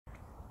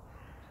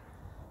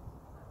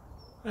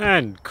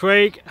And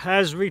Craig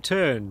has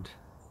returned.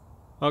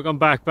 Welcome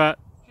back, Bat.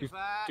 Do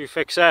you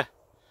fix her?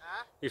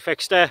 Huh? You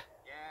fixed her?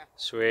 Yeah.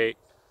 Sweet.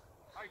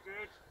 Hi,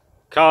 good.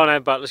 Come on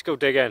then, Bat, let's go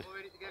digging. We're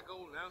ready to get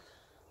gold now.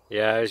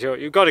 Yeah,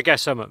 you've got to get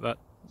something, but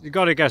you've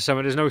got to get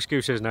something. There's no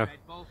excuses now. Red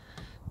Bull.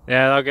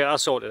 Yeah, I'll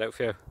sort it out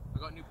for you. I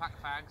got a new pack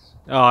of fags.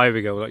 Oh, here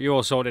we go. Look, you're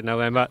all sorted now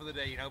then, Bat. For the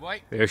day, you know,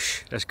 boy.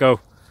 Yosh, let's go.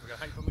 We're gonna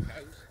hang from the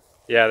cows.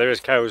 Yeah, there is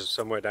cows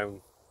somewhere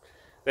down.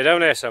 They're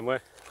down there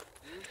somewhere.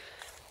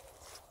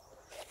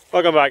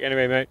 Welcome back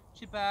anyway, mate.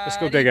 Let's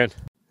go digging.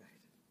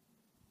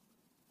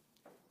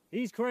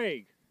 He's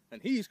Craig.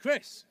 And he's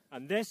Chris.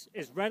 And this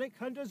is Relic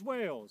Hunters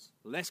Wales.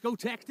 Let's go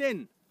text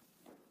in.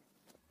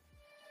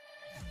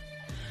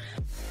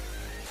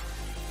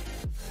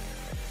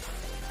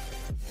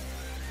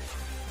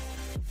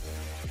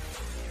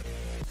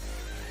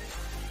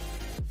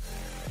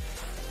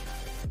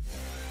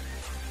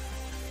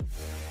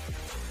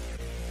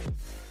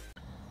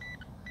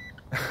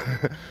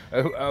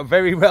 a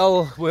very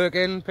well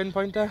working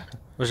pinpointer.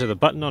 Was it the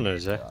button on it,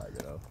 is it?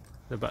 You know.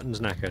 The button's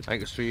knackered. I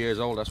think it's 3 years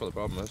old, that's what the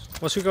problem is.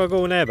 What's we got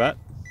going there, Bat?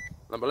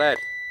 Lump of lead.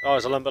 Oh,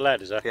 it's a lump of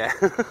lead, is it? Yeah.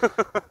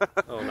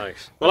 Oh,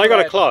 nice. Well, I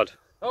got a clod.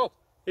 Oh.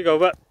 Here you go,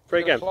 Bat.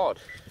 Break in. Clod.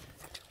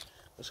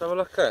 Let's have a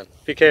look then.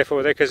 Be careful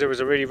with it because it was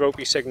a really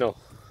ropey signal.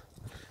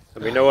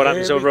 And we know what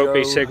happens on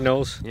ropey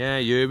signals. Yeah,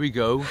 here we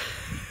go.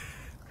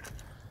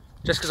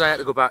 Just because I had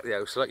to go back to the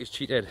house, like he's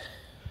cheated.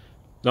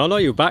 No, not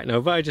you back now,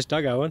 but I just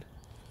dug that one.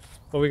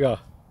 What we got?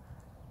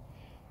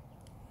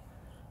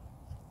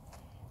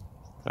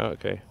 Oh,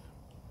 okay.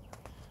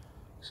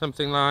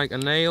 Something like a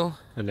nail.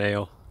 A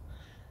nail.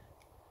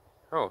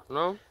 Oh,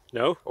 no?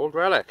 No? Old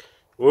relic.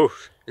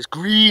 Woof. It's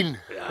green.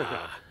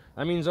 Yeah.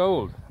 That means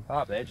old.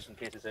 Up there, just in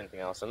case there's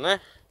anything else in there.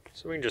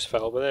 Something just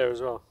fell over there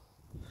as well.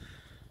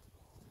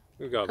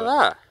 We got Look at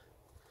that.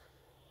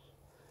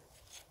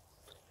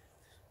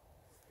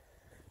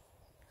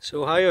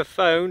 So I have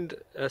found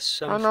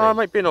something. Oh no, it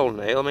might be an old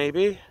nail,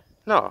 maybe.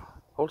 No,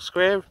 old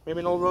square, maybe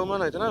an old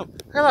Roman, I don't know.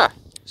 Look at that.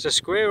 It's a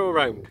square or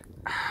round?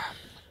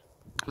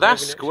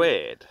 That's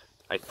squared,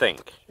 I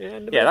think. Yeah,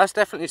 that's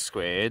definitely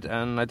squared,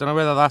 and I don't know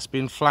whether that's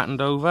been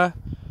flattened over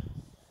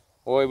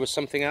or it was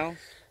something else.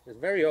 It's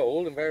very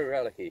old and very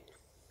relic-y.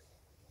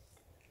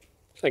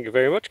 Thank you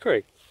very much,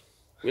 Craig.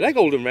 We like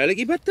old and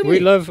relic-y, but don't we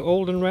love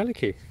old and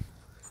relic-y.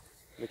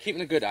 We're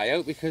keeping a good eye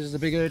out because there's a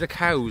big herd of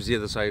cows the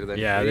other side of them.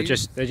 Yeah, they're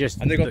just.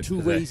 And they got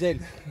two ways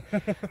in.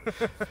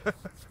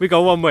 We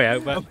got one way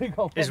out, but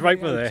it's right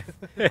for there.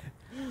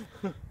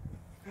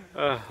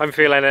 I'm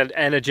feeling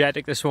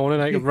energetic this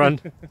morning. I can run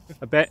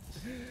a bit.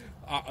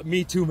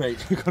 Me too, mate.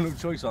 You've got no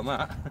choice on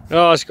that.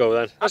 Oh, let's go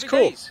then. That's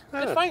cool. It's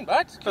fine,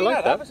 bud. I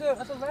like that. It's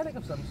a relic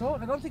of some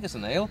sort. I don't think it's a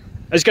nail.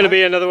 It's going to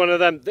be another one of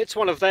them. It's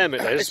one of them,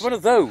 it is. It's one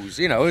of those,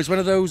 you know. It's one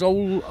of those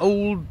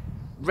old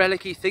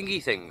relic-y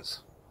thingy things.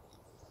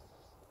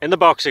 In the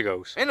box it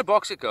goes. In the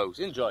box it goes.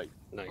 Enjoy.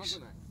 Nice.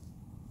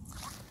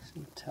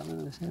 Isn't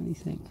telling us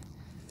anything.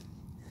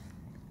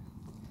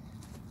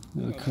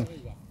 Okay.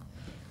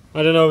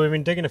 I don't know, we've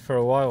been digging it for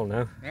a while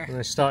now. Yeah. And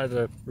I started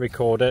to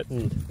record it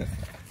and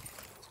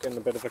it's getting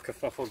a bit of a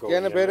kerfuffle going.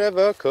 Getting a bit of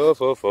a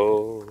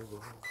kerfuffle.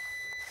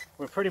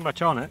 We're pretty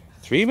much on it.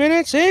 3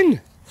 minutes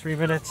in. 3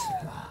 minutes.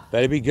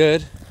 Better be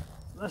good.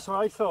 That's what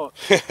I thought.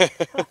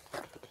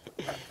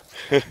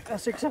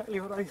 That's exactly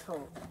what I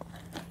thought.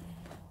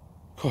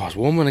 Oh, it's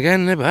warm one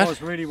again, isn't it, bud? Oh,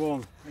 it's really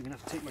warm. I'm going to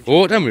have to take my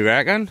Autumn, we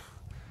reckon.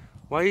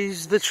 Why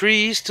is the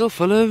tree still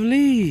full of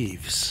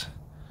leaves?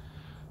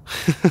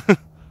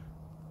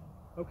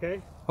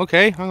 Okay.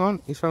 Okay, hang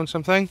on. He's found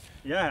something.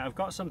 Yeah, I've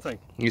got something.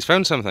 He's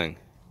found something.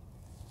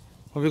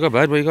 What have you got,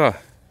 bud? What you got?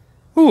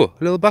 Ooh, a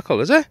little buckle,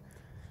 is it?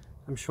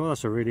 I'm sure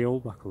that's a really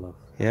old buckle though.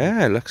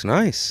 Yeah, it looks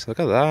nice. Look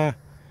at that.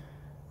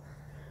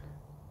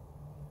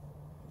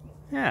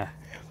 Yeah.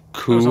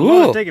 Cool. There's a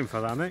lot of digging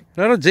for that, mate.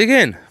 A lot of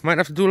digging. Might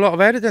have to do a lot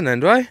of editing then,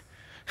 do I?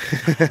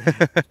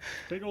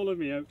 Take all of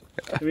me out.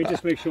 Let me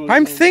just make sure.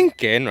 I'm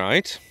thinking,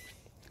 right?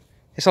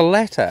 It's a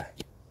letter.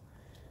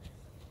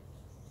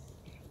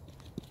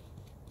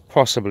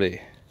 Possibly.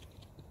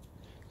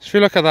 So if you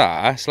look at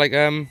that, it's like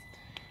a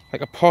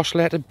posh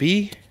letter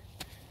B.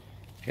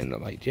 In the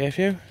light, yeah, if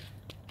you.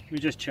 Let me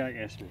just check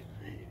this, mate.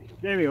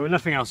 There we go.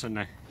 Nothing else in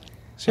there.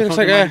 See, it looks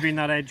might like have been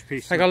that edge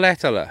piece. like a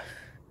letter, look.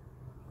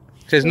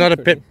 There's not a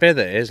bit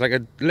there. It's like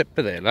a lip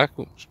there, look.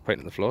 Oh, just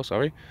pointing at the floor,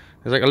 sorry.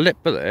 There's like a lip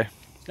there,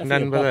 and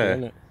then there.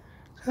 Isn't it?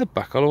 Is that a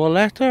buckle or a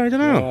letter? I don't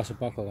know. Yeah, that's a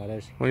buckle, that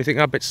is. What do you think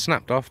that bit's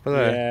snapped off by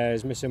there? Yeah,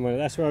 it's missing one.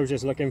 That's what I was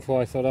just looking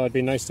for. I thought, oh, it'd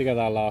be nice to get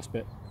that last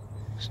bit.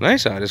 It's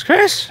nice, that is,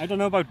 Chris. I don't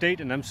know about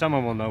dating them.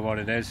 Someone will know what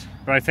it is,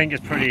 but I think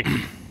it's pretty.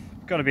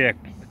 It's got to be a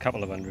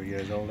couple of 100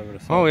 years old. I would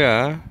have thought. Oh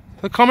yeah.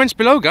 The comments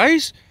below,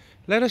 guys.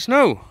 Let us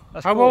know.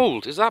 That's How cool.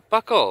 old is that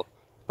buckle?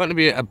 Want to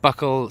be a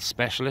buckle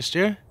specialist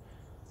here?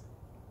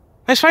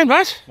 That's fine,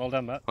 Matt. Well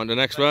done, Matt. On the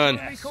next one.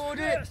 Record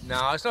it.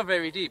 No, it's not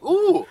very deep.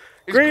 Ooh,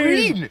 it's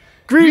Green. green.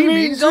 Green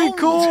means old.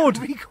 record.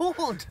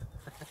 Record.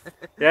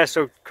 Yeah,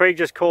 so Craig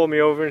just called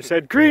me over and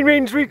said, green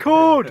means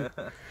record.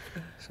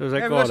 So I was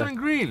like, Yeah, we "God, got something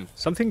green.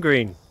 something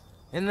green.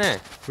 In there.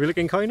 We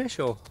looking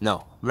coinish or?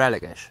 No,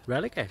 relic-ish.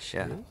 Relic-ish?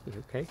 Yeah. Ooh,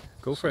 okay,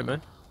 go for it,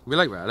 man. We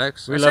like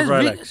relics. We love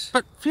relics.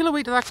 But feel the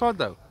weight of that cod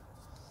though.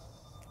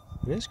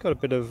 Yeah, it's got a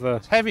bit of...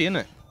 It's heavy, isn't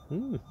it?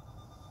 Mm.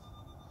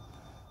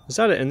 Is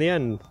that it in the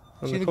end?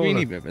 On See the corner?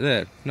 greeny bit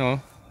there?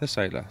 No, this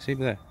side, look. See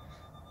there?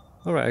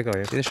 Alright, I got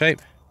you. See the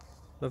shape?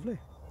 Lovely.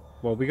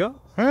 What have we got?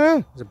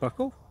 Huh? Is it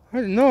buckle? I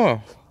don't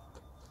know.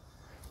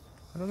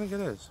 I don't think it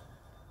is.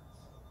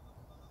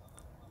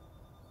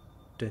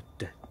 Da,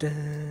 da, da.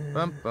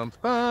 Bum bum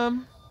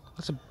bum.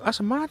 That's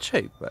a mad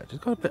shape, but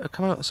it's got a bit of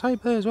coming out the side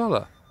there as well.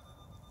 Though.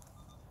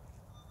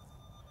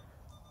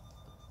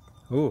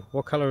 Ooh,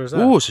 what colour is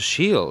that? Oh, it's a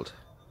shield.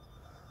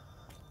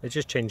 It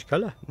just changed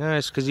colour. No,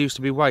 it's because it used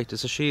to be white.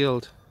 It's a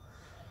shield.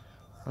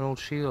 An old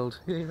shield.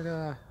 Yeah, look at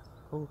that.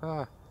 Oh,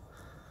 God.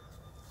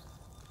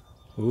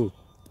 Ooh.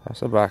 That's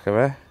the back of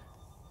it.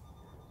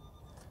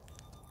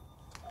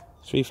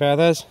 3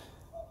 feathers.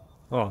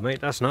 Oh,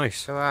 mate, that's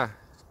nice. Look at that.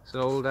 It's an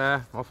old,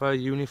 off a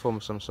uniform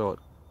of some sort.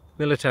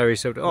 Military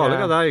suit. Oh, Yeah. look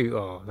at that.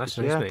 Oh, that's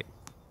nice, Yeah. mate.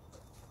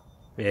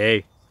 Yay.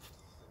 Is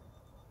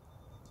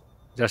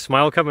there a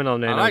smile coming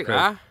on there I now, like Chris?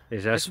 that.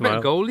 Is there a It's a bit smile?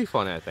 of gold leaf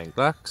on it, I think.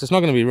 Because it's not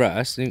going to be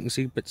rust. You can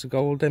see bits of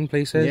gold in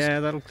places. Yeah,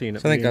 that'll clean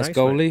up. So I think really that's nice,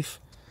 gold mate. leaf.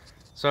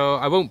 So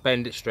I won't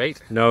bend it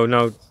straight. No,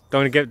 no,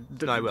 don't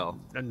get... No, I will.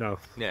 No.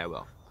 Yeah, I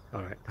will.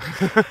 Alright.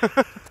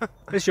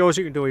 It's yours,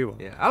 you can do what you want.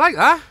 Yeah, I like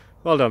that.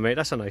 Well done, mate,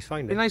 that's a nice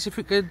find. It'd be nice if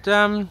we could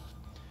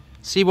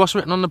see what's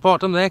written on the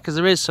bottom there, because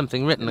there is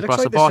something written It across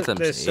looks the like bottom.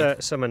 There's see?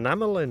 some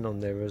enamel in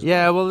on there as well.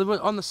 Yeah, well,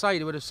 on the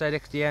side it would have said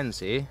XDN,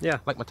 see? Yeah.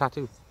 Like my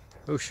tattoo.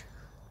 Oosh.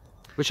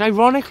 Which,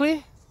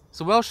 ironically,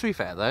 it's a Welsh 3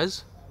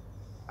 feathers,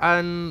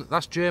 and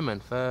that's German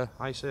for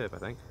I serve, I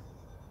think.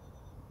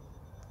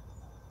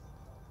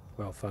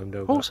 Well found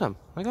over. Awesome.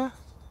 Like that.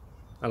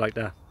 I like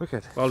that.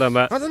 Wicked. Well done,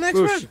 Matt. What's the next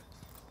Whoosh. one?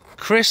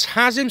 Chris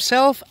has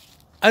himself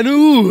an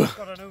ooh.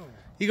 Got an ooh.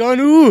 You got an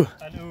ooh.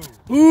 An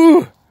ooh.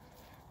 Ooh.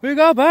 What you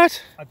got,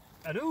 Bat?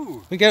 An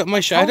ooh. We get my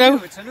shadow.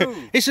 It's an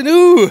ooh. It's an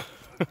ooh.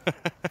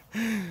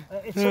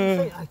 It's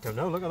something. I don't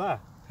know, look at that.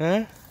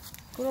 Huh?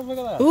 Go on, look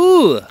at that.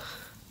 Ooh.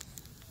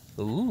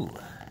 Ooh.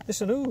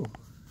 It's an ooh.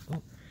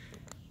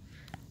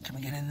 Can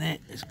we get in there?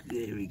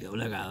 There we go.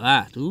 Look at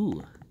that.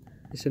 Ooh.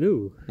 It's an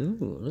ooh.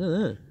 Ooh. Look at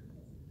that.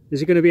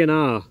 Is it going to be an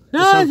R?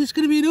 No, it's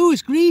going to be an ooh.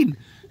 It's green.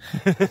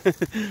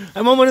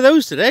 I'm on one of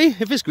those today.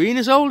 If it's green,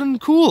 it's old and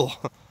cool.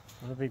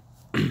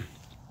 It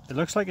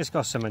looks like it's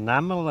got some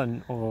enamel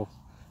and or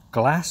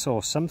glass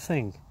or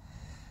something.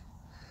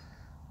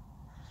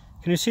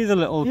 Can you see the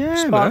little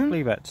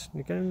sparkly bits?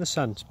 You get in the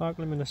sun,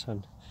 sparkle them in the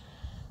sun.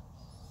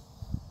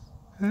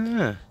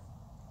 Ah.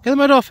 Get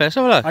them out off there,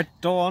 so I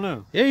don't want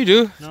to. Yeah, you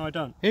do. No, I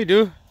don't. Yeah, you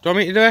do. Do you want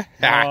me to do it?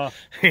 No. Ah.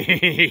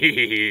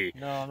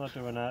 No, I'm not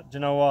doing that. Do you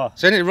know what?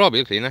 Send it to Robbie,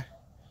 he'll clean it.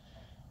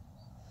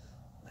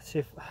 Let's see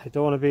if I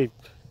don't want to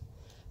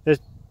be.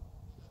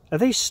 Are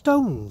they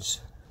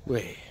stones?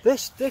 Wait.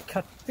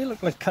 They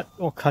look like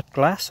cut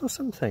glass or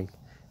something.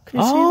 Can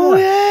you see Oh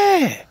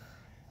that? yeah.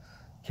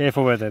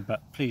 Careful with it,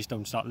 but please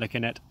don't start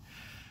licking it.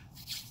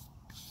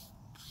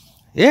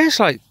 Yeah, it's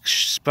like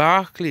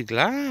sparkly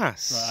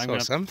glass Right, or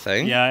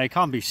something. Yeah, it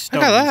can't be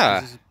stones. Look at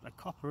that. This is a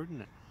copper,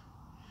 isn't it?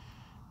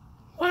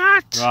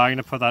 What? Right, I'm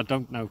gonna put that.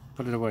 Don't no,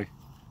 put it away.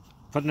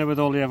 Putting it with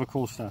all the other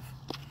cool stuff.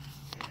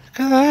 Look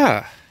at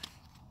that.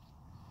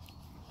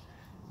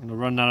 I'm gonna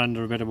run that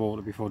under a bit of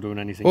water before doing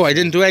anything. Oh, I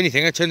didn't do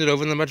anything. I turned it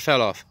over and the mud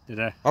fell off.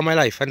 Did I? On my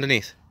life,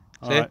 underneath.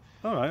 See?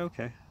 All right,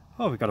 okay.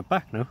 Oh, we got it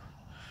back now.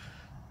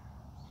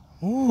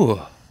 Ooh.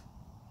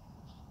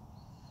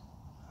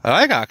 I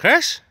like that,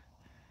 Chris.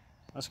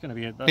 That's gonna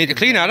be it. Need to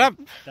clean that up.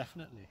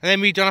 Definitely. And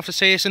then we don't have to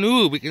say it's an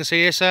ooh. We can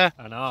say it's a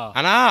An R.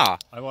 an R.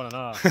 I want an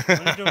R. What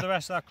are you doing the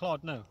rest of that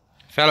clod now?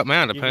 Fell up my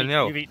hand, apparently.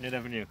 You've eaten it,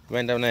 haven't you?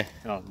 Went down there.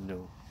 Oh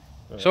no.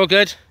 It's all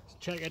good.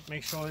 Check it.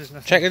 Make sure there's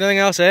nothing. Check anything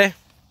else, eh?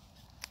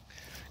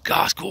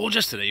 God, it's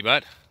gorgeous today,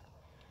 bud.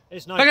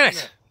 It's nice. Look at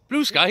isn't it.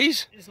 Blue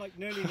skies. It's like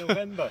nearly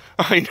November.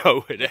 I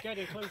know it. It's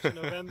getting close to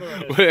November.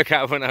 And Work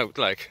that one out,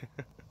 like.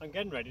 I'm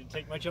getting ready to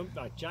take my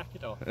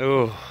jacket off.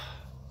 Oh.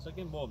 It's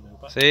looking warm now.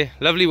 But See?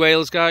 Lovely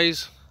Wales,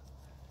 guys.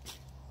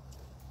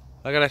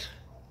 Look at it.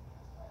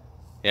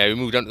 Yeah, we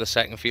moved on to the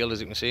second field, as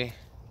you can see.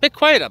 Bit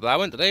quiet up that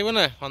one today,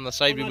 wasn't it? On the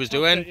side we was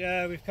doing.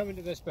 Yeah, we've come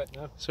into this bit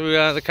now.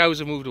 So the cows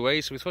have moved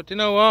away, so we thought, you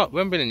know what? We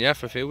haven't been in here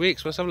for a few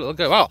weeks. Let's have a little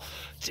go. Well,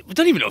 we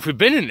don't even know if we've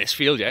been in this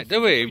field yet,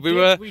 do we?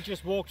 We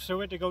just walked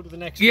through it to go to the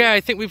next Yeah, field.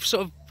 I think we've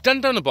sort of done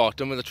down the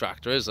bottom with the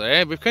tractor, is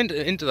there? We've come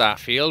into that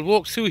field,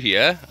 walked through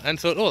here, and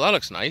thought, oh, that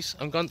looks nice.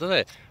 I'm gone to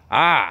there.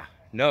 Ah,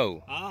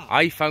 no.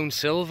 I found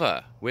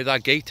silver where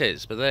that gate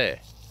is, but there.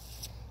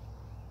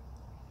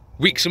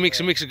 Weeks and weeks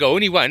and weeks ago,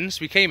 only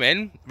once, we came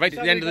in, right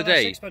at the end of the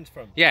day. Sixpence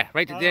from? Yeah,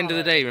 right at the end of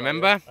the day,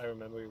 remember? I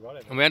remember we got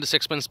it. And we had a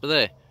sixpence per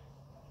there.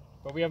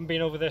 But we haven't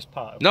been over this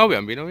part. No, we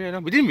haven't been over here, no.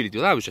 We didn't really do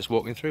that, I was just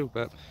walking through,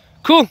 but...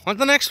 Cool, on to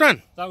the next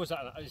one.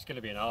 It's going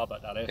to be an R,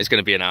 but that is. It's going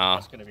to be an R.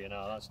 That's going to be an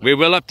R, that's nice. We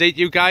will update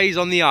you guys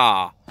on the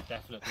R.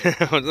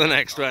 Definitely. On to the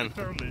next one.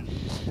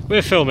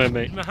 We're filming,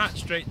 mate. My hat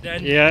straight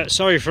then. Yeah,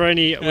 sorry for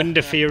any wind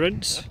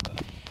interference.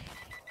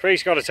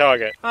 Craig's got a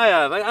target. I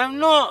have. I'm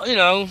not, you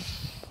know,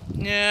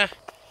 yeah.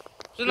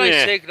 It's a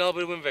nice signal,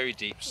 but it went very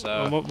deep,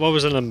 so... What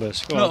was the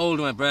numbers? Not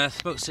holding my breath,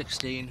 about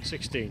 16.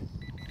 16.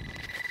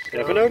 You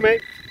never know,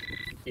 mate.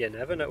 You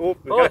never know. Oh,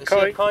 we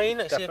got a coin.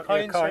 I see a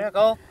coin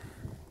circle.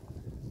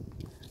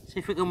 See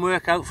if we can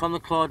work out from the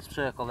clod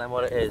circle then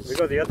what it is. We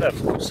got the other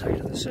side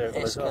of the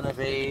circle as well. It's going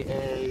to be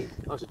a...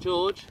 Oh, it's a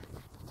George.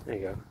 There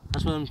you go.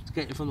 That's what I'm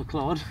getting from the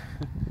clod.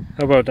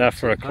 How about that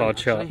for a clod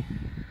shot?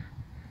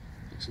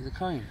 See the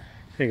coin.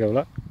 Here you go,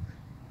 look.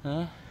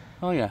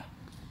 Oh yeah.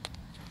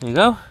 There you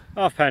go.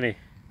 Half penny.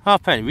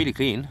 Half penny, really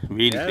clean.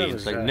 Really clean,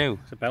 it's like new.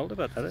 It's a belter,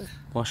 but that is.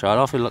 Wash that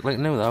off, it'll look like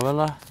new though,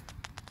 will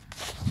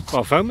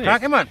Well, phone me.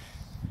 Cracking, man.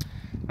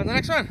 And the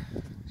next one?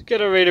 Let's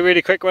get a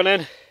really quick one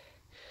in.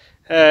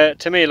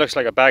 To me it looks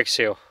like a bag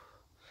seal.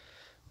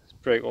 Let's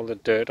break all the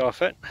dirt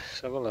off it.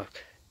 Let's have a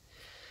look.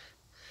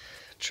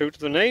 True to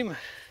the name.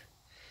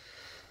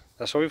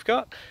 That's what we've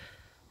got.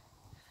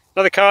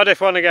 Another Cardiff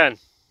one again.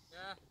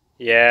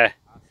 Yeah.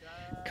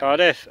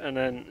 Cardiff, and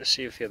then let's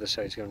see if the other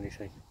side's got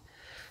anything.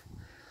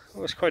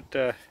 Oh, it's quite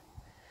I'm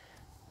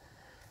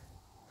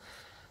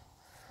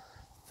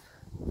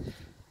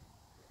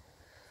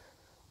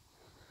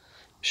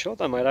sure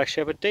that might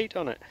actually have a date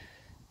on it.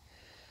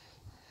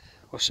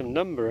 Or some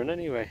numbering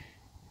anyway.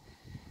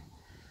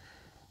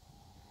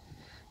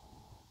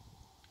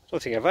 I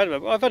don't think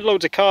I've had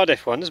loads of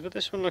Cardiff ones, but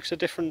this one looks a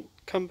different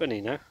company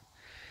now.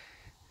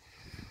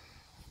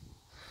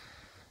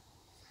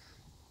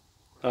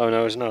 Oh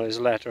no, it's not, it's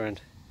lettering.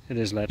 It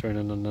is lettering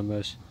and the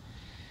numbers.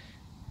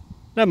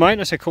 Never mind,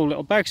 that's a cool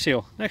little bag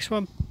seal. Next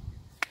one.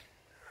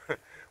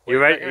 You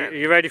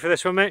ready for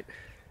this one, mate?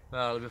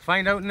 Well, we'll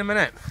find out in a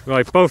minute.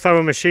 Right, both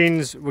our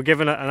machines were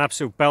given an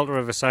absolute belter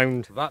of a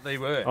sound. That they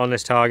were. On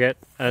this target.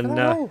 And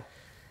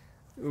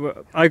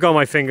I got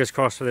my fingers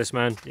crossed for this,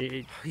 man.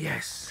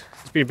 Yes.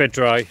 It's been a bit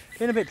dry.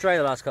 Been a bit dry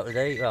the last couple of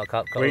days, well,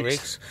 couple of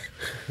weeks.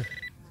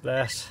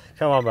 Bless.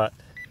 Come on, Matt.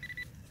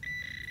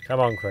 Come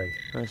on, Craig.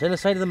 It's in the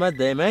side of the mud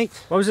there, mate.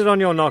 What was it on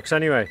your knocks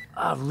anyway?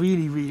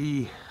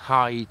 Really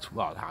high,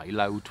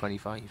 low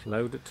 25.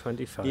 Loud at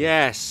 25.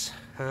 Yes.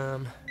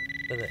 Come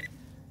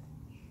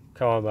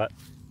on, Matt.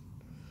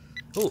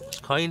 Oh, it's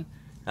coin.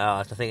 Oh,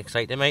 that's nothing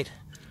exciting, mate.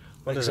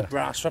 What is it?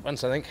 Brass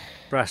weapons, I think.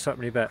 Brass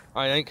weapon, you bet.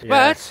 I think. Yeah.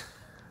 But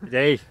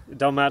hey, it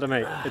don't matter,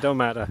 mate. It don't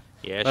matter.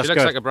 Yeah, she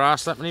looks like a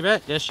brass weapon,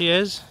 bit. Yes, she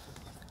is.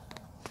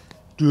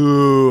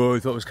 Oh, I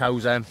thought it was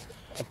cows then.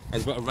 I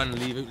was about to run and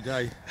leave out to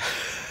die.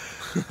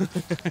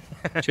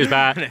 She was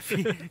bad. if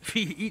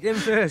you eat them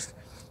first.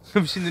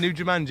 Have you seen the new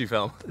Jumanji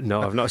film?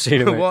 No, I've not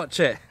seen it. Watch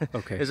it.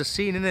 Okay. There's a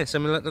scene in it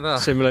similar to that.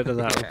 Similar to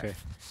that, okay.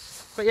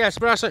 But yeah, it's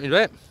brass weapon,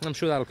 bit. I'm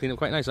sure that'll clean up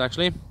quite nice,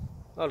 actually.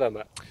 Well done,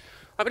 Matt.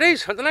 Happy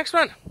days. On to the next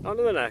one. On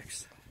to the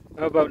next.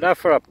 How about that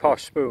for a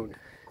posh spoon?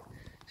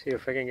 See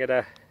if I can get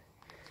a...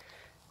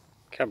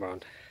 Come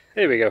on.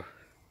 Here we go.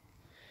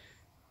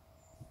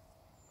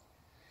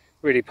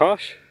 Really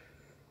posh.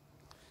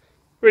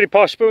 Really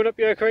posh spoon up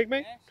here, Craig,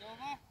 mate?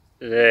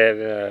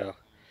 Yeah,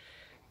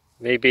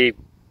 maybe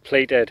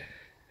plated,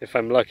 if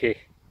I'm lucky.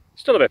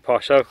 Still a bit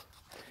posh though.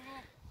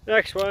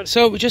 Next one.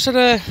 So we just had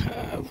a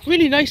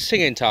really nice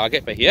singing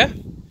target by here.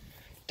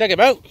 Dug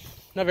him out.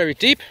 Not very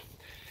deep.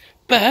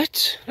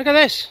 But, look at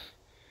this.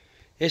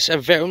 It's a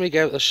very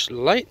get the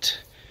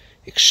light.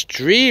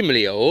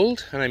 Extremely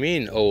old, and I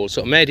mean old,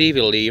 sort of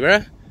medieval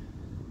era.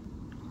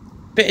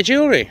 Bit of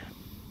jewellery.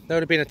 That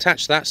would have been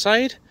attached to that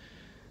side.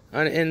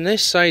 And in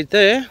this side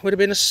there would have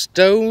been a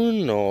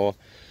stone or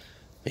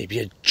maybe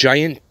a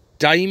giant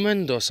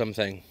diamond or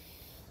something.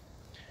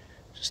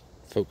 Just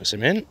focus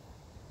him in.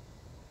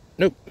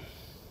 Nope.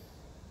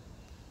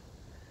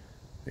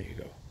 There you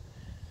go.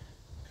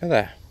 Look at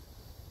that.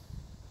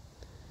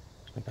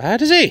 Not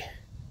bad, is he?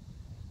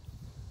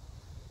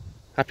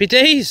 Happy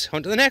days.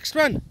 On to the next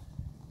one.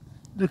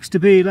 Looks to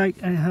be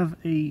like I have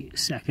a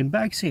second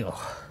bag seal.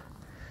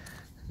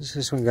 What's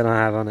this one gonna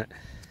have on it?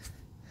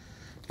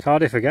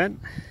 Cardiff again.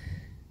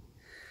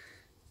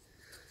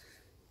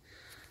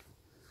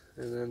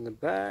 And then the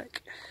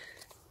back.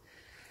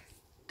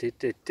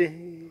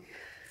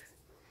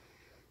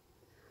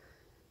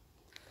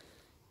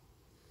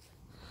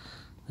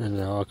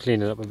 And I'll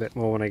clean it up a bit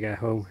more when I get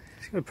home.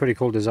 It's got a pretty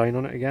cool design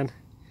on it again.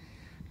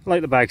 I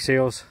like the bag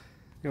seals.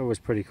 They're always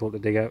pretty cool to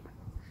dig out.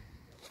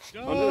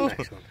 On to the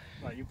next one.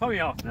 Right, you put me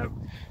off now.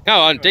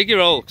 Come on, dig your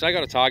hole, because I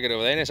got a target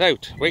over there and it's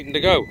out, waiting to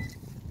go.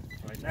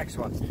 Right, next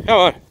one. Come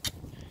on.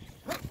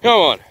 Come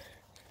on.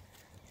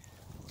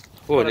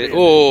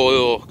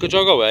 Oh, good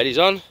job, go where he's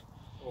on.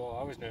 Oh,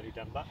 I was nearly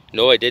done that.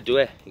 No, I did do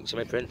it. You can see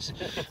my prints.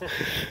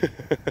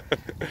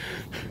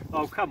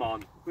 Oh, come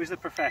on. Who's the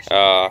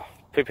professional?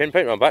 Put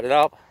pinpoint on back it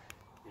up.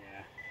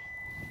 Yeah.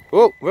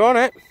 Oh, we're on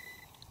it.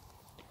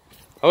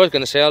 I was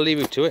going to say I'll leave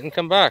you to it and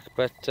come back,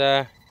 but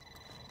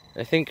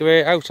I think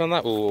we're out on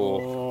that.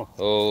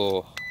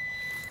 Oh,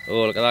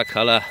 look at that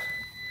colour.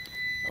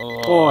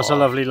 Oh, it's a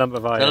lovely lump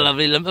of iron. It's a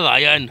lovely lump of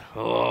iron.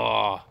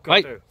 Oh,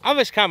 right, have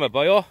this camera,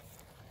 boyo.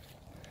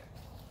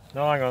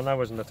 No, hang on, that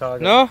wasn't the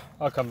target. No?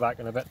 I'll come back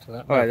in a bit to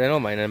that. Alright, then I'll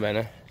mind in a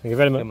minute. Thank you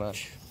very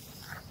much.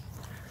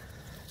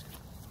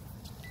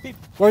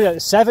 Well, yeah,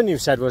 7 you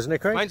said, wasn't it,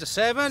 Craig? Mine's a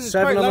 7. It's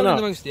 7 quite on the loud knock.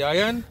 amongst the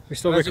iron. We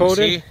still As you can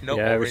recording? see, no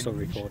yeah, we're orange. still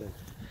recording.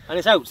 And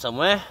it's out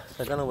somewhere.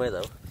 I don't know where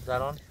though. Is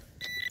that on?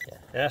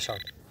 Yeah, it's on.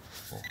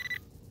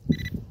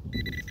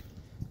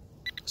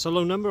 It's a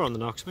low number on the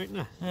knocks, mate, isn't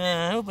it?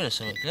 Yeah, I hope it's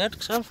something good,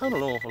 because I've found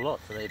an awful lot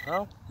today,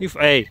 pal.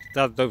 Hey,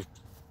 the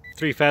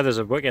 3 feathers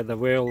are wicked, the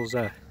Wales,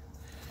 the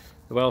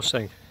Welsh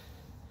thing.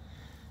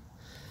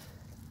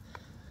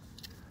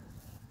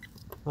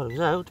 Well, it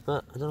was out,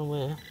 but I don't know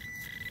where.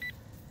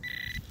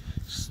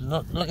 It's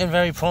not looking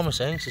very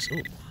promising. It's just,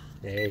 ooh,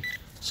 Hey.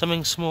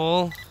 something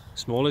small.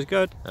 Small is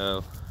good.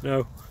 Oh.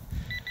 No.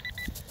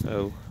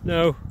 Oh.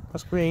 No.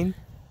 That's green.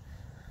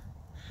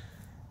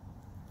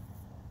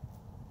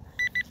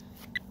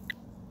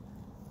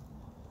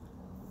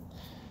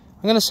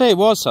 I'm going to say it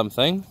was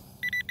something.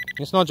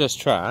 It's not just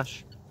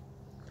trash.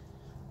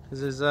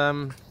 Because there's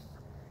a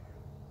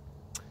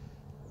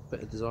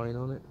bit of design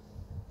on it.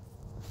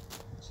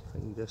 See if I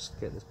can just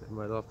get this bit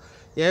right off.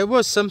 Yeah, it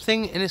was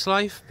something in its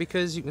life,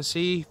 because you can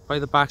see by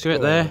the back of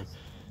it there,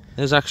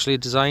 there's actually a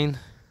design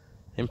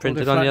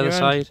imprinted on the other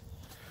side.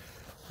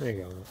 There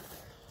you go.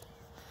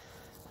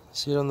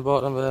 See it on the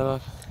bottom there,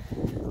 look.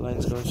 The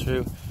line's going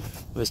through.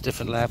 There's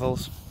different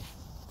levels.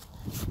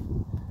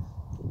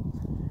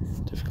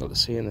 Difficult to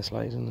see in this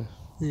light, isn't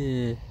it?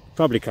 Yeah.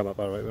 Probably come up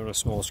alright, we're on a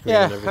small screen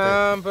Yeah, and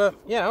everything. but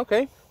yeah,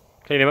 okay.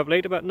 Clean him up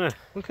later, but no.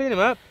 We'll clean them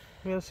up.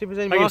 We'll see if there's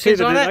any I markings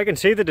on it. I can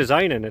see the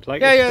design in it.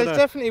 Like Yeah, yeah, it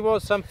definitely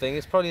was something.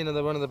 It's probably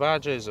another one of the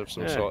badges of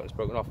some Yeah. sort. It's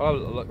broken off. I'll have a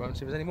little look around and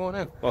see if there's any more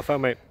now. Well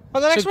found, mate.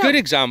 On the next one. It's a good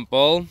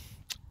example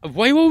of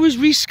why you always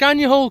rescan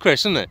your hole,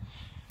 Chris, isn't it?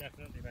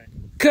 Definitely,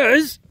 mate.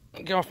 Because,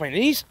 get off my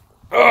knees.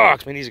 Oh,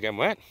 my knees are getting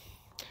wet.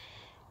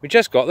 We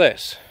just got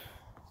this.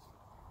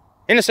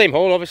 In the same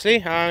hole,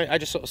 obviously. I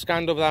just sort of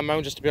scanned over that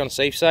mound just to be on the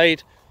safe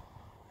side.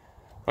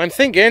 I'm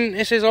thinking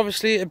this is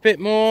obviously a bit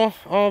more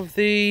of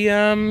the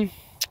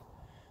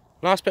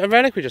last bit of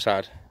relic we just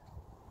had.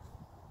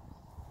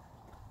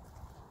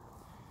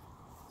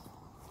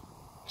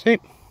 See?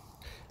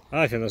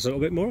 I think there's a little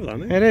bit more of that,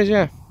 mate. It is,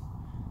 yeah.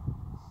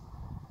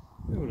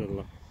 Have a little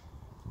look.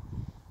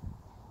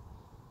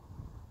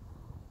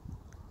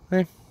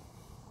 Hey.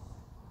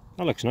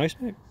 That looks nice,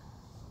 mate.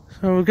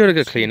 So we'll give it a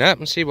good clean up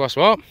and see what's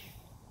what.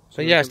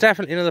 But yeah, it's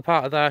definitely another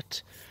part of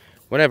that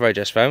whatever I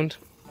just found.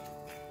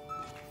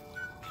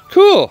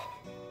 Cool!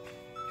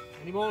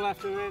 Any more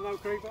left in there now,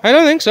 Craig? I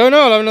don't think so,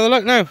 no, I'll have another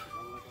look now.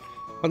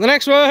 On the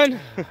next one!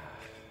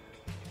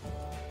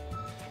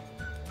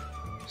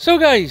 So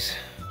guys,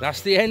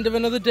 that's the end of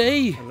another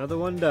day. Another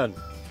one done.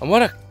 And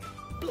what a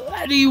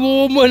bloody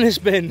warm one it's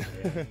been.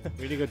 Yeah,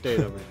 really good day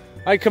though, mate.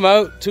 I come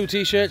out, 2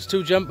 t-shirts,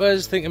 2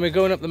 jumpers, thinking we're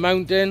going up the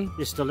mountain.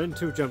 You're still in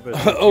 2 jumpers.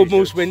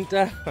 Almost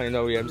winter. I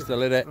know, yeah, I'm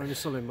still in it. I'm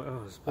still in.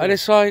 Oh, And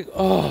it's like,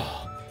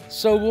 oh,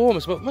 so warm.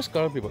 It's about, must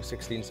gotta be about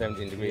 16,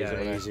 17 degrees.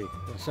 yeah, easy.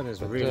 The sun is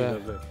really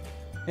lovely.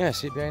 Yeah,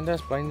 see it behind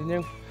us, blinding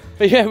you.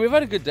 But yeah, we've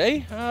had a good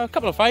day. A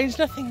couple of finds,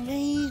 nothing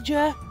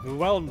major. We're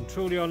well and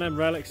truly on them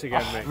relics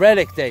again, mate.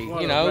 Relic day, What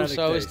you a know, relic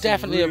so day. it's Some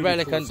definitely really a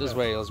Relic cool Hunters stuff.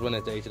 Wales winner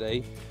day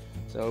today.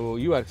 So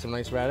you had some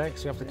nice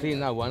relics, you have to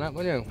clean that one up,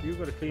 won't you? You've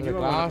got to clean And the your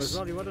one up glass. as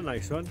well. You want a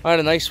nice one. I had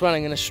a nice one,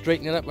 I'm going to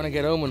straighten it up when I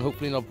get home and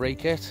hopefully not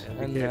break it.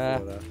 Yeah, And be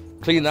careful with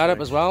that. clean that up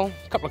as well.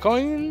 A couple of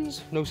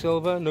coins, no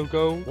silver, no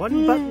gold.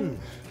 One button.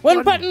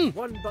 One button!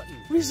 One button.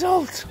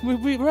 Result! We're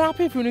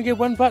happy if we only get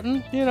one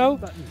button, you know.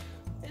 Button.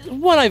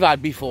 One I've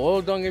had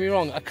before, don't get me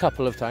wrong, a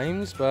couple of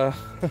times, but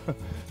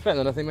better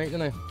than nothing, mate,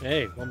 isn't it?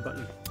 Hey, one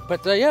button.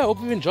 But yeah, hope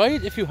you've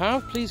enjoyed. If you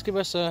have, please give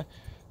us a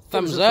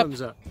thumbs up.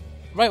 Thumbs up.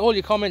 Write all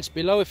your comments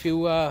below if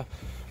you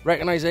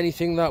recognise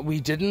anything that we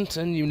didn't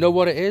and you know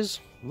what it is.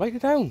 Write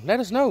it down, let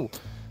us know.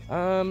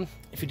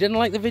 If you didn't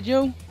like the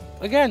video,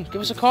 again, give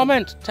us a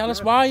comment. Tell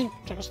us why.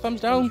 Chuck us a thumbs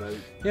down.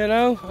 You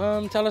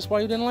know, tell us why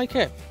you didn't like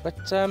it.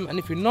 But and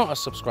if you're not a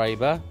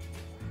subscriber,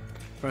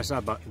 Press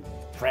that button.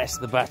 press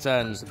the button.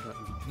 Press the button.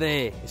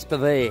 There, it's for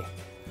there.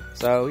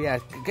 So yeah,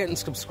 get and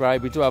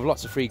subscribe. We do have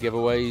lots of free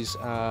giveaways.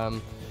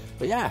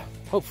 But yeah,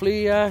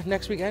 hopefully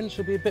next weekend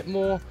should be a bit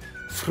more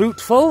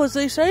fruitful, as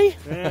they say.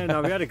 Yeah,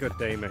 no, we had a good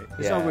day, mate.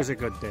 It's Yeah. always a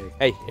good day.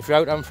 Hey, if you're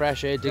out on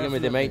fresh air digging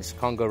with your Definitely. mates,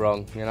 can't go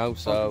wrong, you know.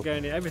 So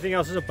Again, everything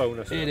else is a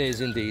bonus. it is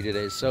indeed, it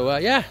is. So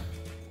yeah,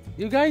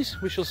 you guys,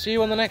 we shall see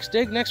you on the next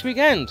dig next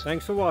weekend.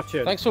 Thanks for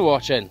watching. Thanks for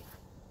watching.